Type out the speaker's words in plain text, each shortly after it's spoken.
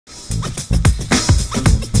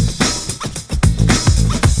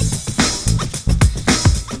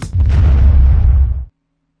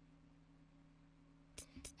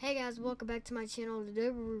guys, welcome back to my channel. Today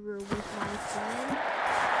we're with my friend.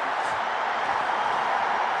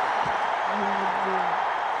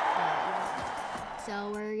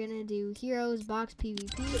 So we're gonna do Heroes Box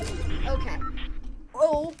PvP. Okay.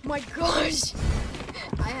 Oh my gosh!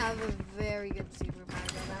 I have a very good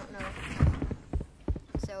superpower. I don't know.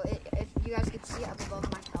 So if you guys could see up above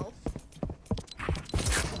my health.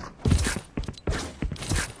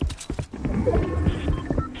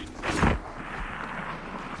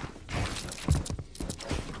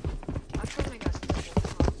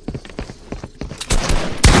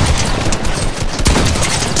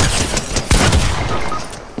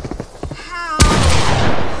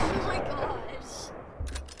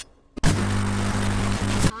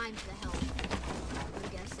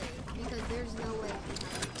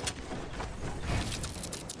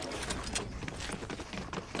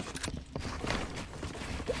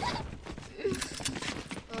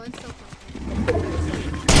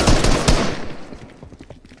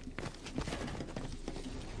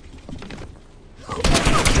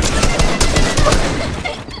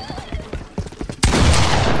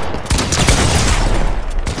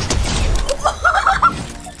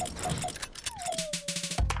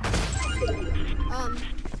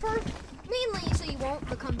 Mainly so you won't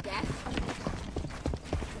become deaf.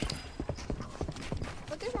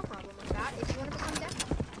 But there's no problem with that. If you want to become deaf,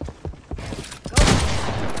 go.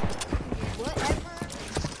 Whatever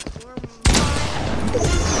your mind.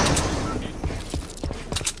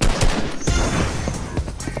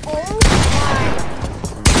 Oh my.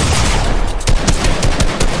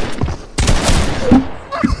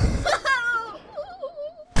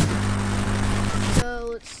 So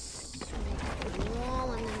let's make a wall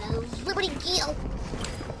and then those liberty gill.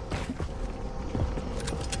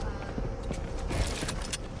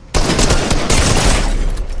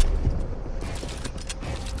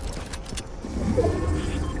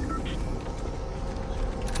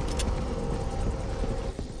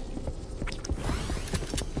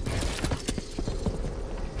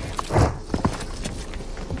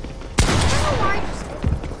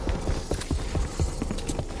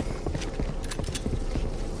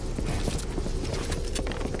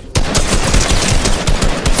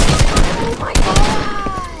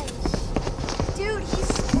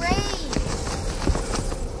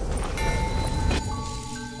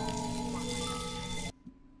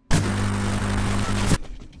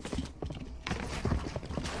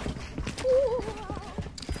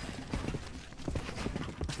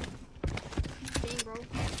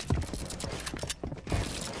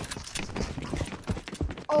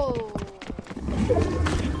 Oh.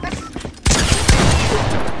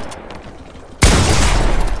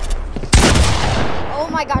 Oh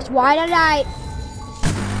my gosh, why did I?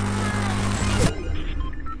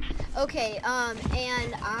 Okay,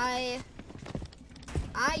 and I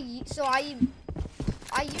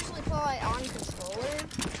usually play on controller,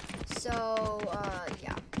 so,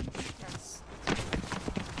 yeah, that's.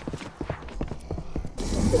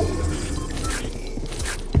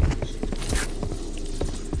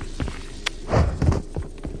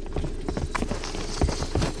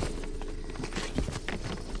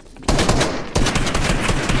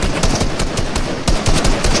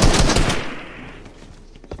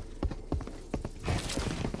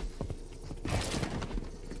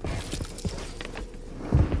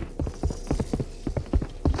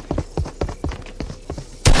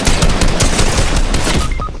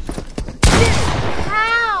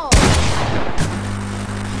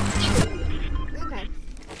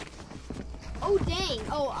 Oh dang!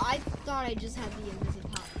 Oh, I thought I just had the invisible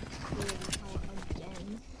power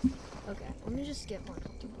again. Okay, let me just get more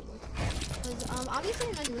comfortable with it. Because obviously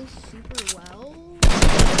I'm not doing super well.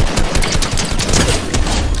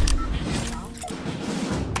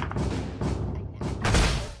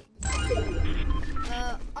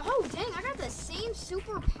 Oh dang! I got the same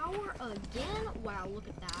superpower again. Wow, look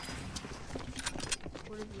at that.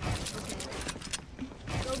 What are you? Okay,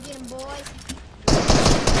 go get him, boy.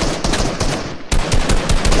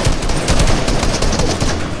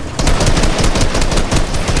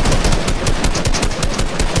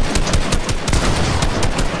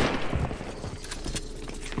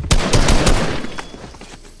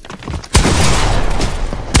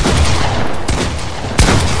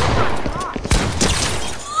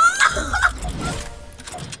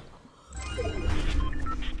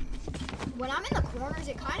 When I'm in the corners,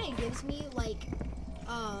 it kind of gives me like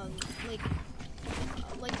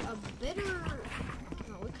a better.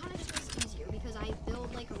 No, it kind of just makes it easier because I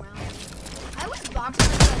build like around. I always box.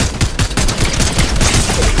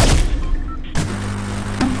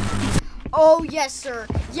 Oh yes, sir.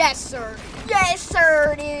 Yes, sir. Yes,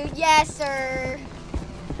 sir, dude. Yes, sir.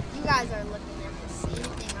 you guys are looking at the same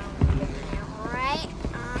thing I'm looking at, right?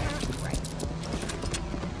 Right.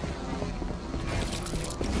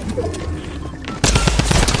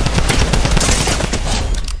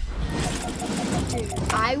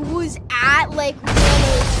 Dude, I was at like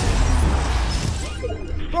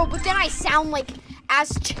 102. Bro, but then I sound like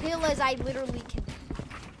as chill as I literally can be.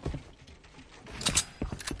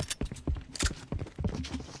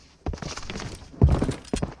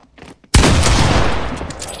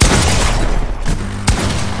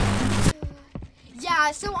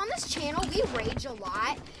 Yeah, so on this channel we rage a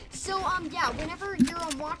lot. So yeah, whenever you're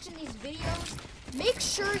watching these videos, make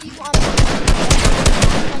sure you like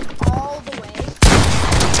all the way.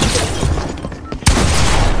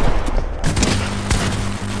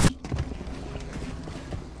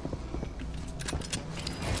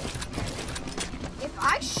 If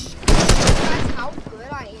I show you guys how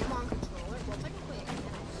good I am on controller, well technically I am.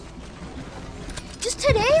 Just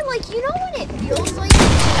today, like, you know when it feels like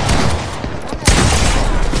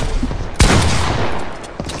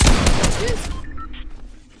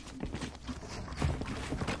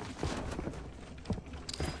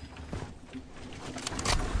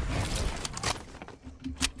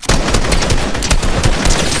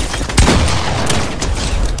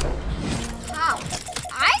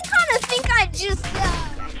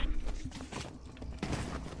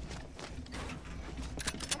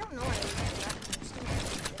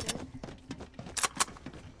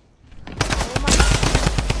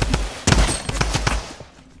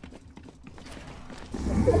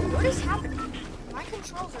what is happening? My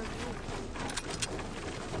controls are moving.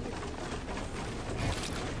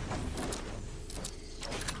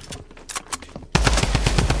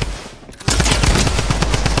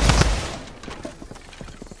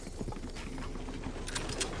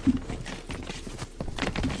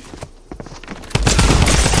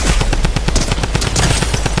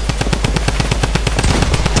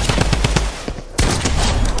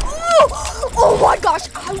 Oh my gosh,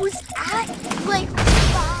 I was at like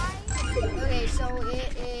 5. Okay, so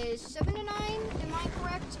it is 7 to 9. Am I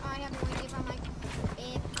correct? I have no idea if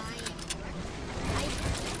I am correct.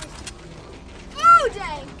 Oh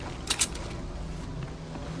dang!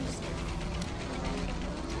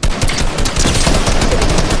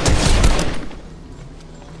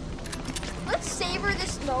 Let's savor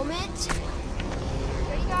this moment.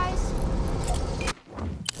 Ready, guys?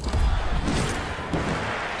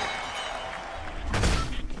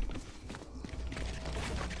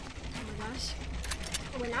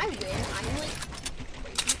 When I win, I'm like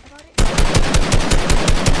crazy about it.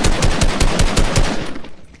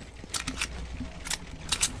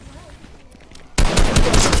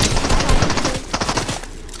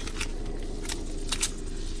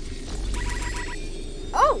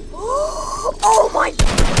 Oh! Oh my God!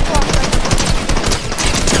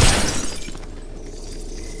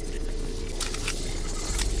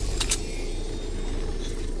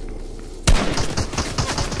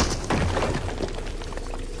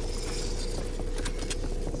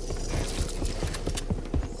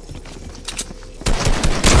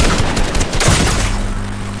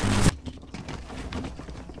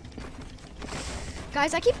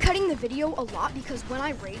 Guys, I keep cutting the video a lot because when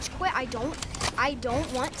I rage quit, I don't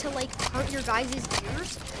want to like hurt your guys'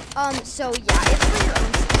 ears. So yeah, it's for your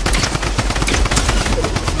own safety.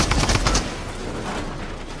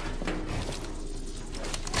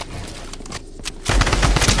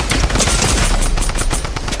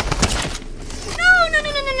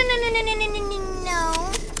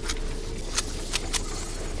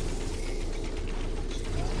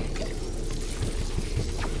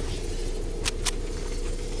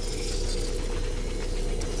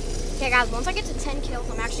 Okay guys, once I get to 10 kills,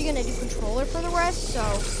 I'm actually gonna do controller for the rest, so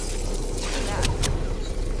yeah.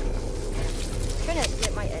 I'm trying to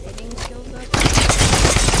get my editing skills up.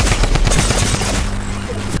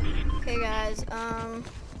 Okay guys,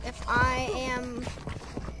 if I am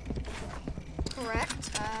correct,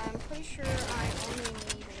 I'm pretty sure I only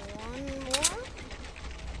need one more.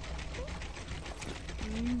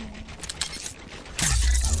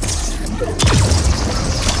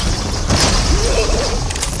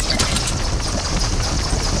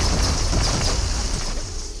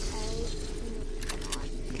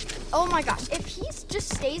 Oh my gosh, if he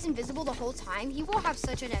just stays invisible the whole time, he will have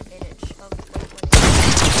such an advantage of like,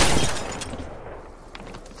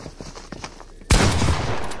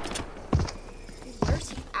 where's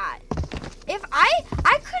he at? If I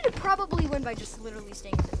could probably win by just literally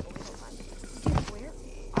staying invisible the whole time. Dude, where?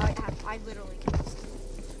 I literally can't see.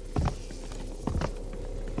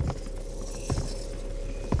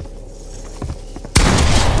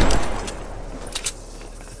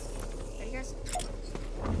 Ready guys?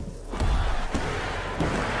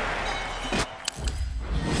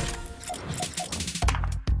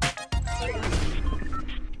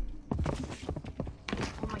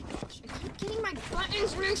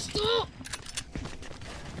 Stop!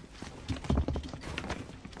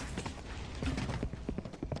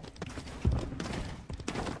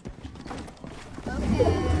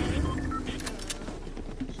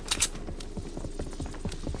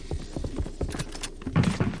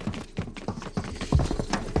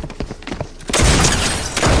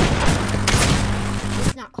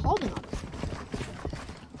 It's not called an auto.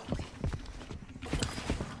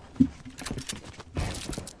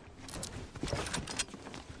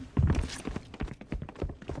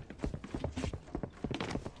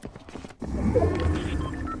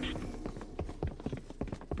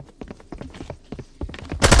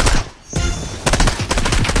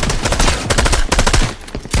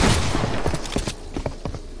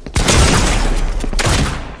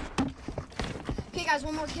 Okay, guys,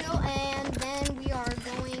 one more kill, and then we are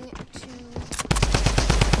going to.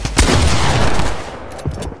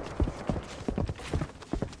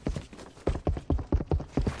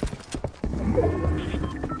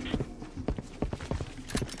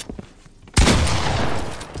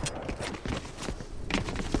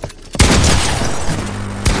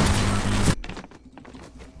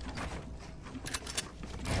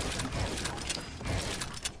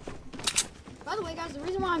 By the way, guys, the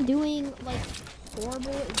reason why I'm doing like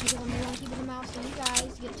horrible is because I'm really keeping them out, so you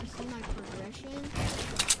guys get to see my progression.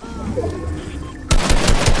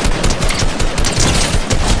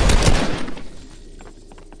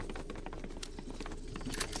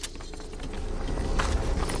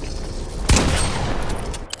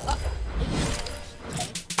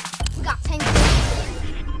 We got 10 kills.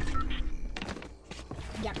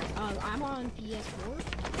 Yeah, guys, I'm on PS4,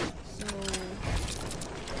 so.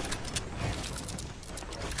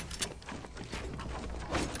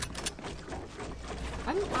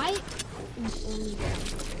 I only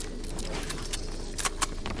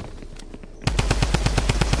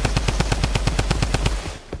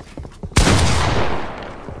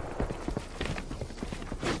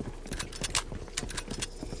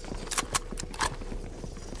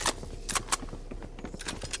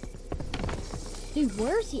Dude,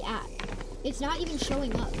 where is he at? It's not even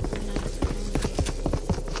showing up.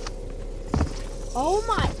 Oh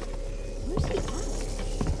my! Where's he at?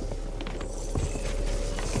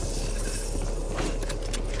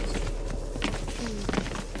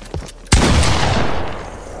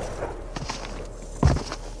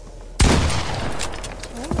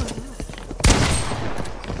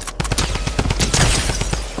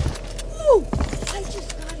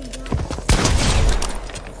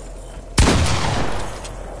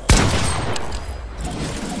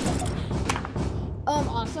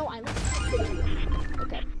 Also,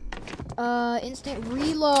 okay. Instant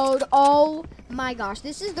reload. Oh my gosh,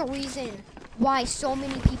 this is the reason why so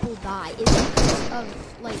many people die. It's because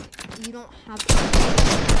of like you don't have.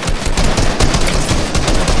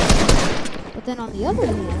 But then on the other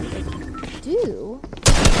hand, if you do.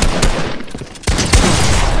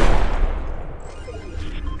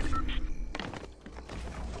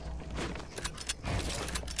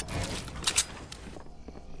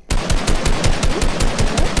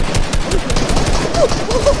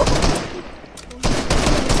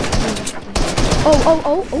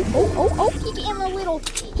 Oh,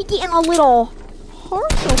 he getting a little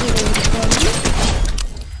harsh over there, buddy.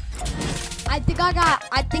 I think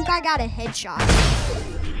I got a headshot.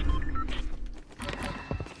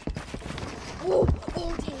 Oh,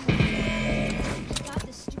 dang. He got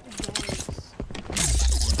the stupid balls.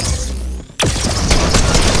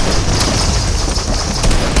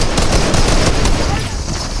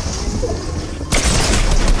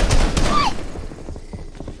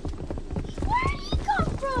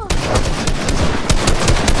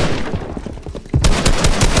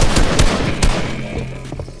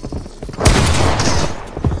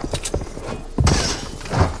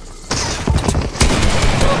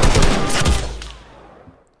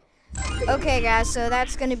 Okay guys, so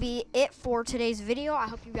that's going to be it for today's video. I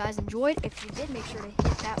hope you guys enjoyed. If you did, make sure to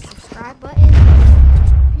hit that subscribe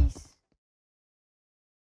button.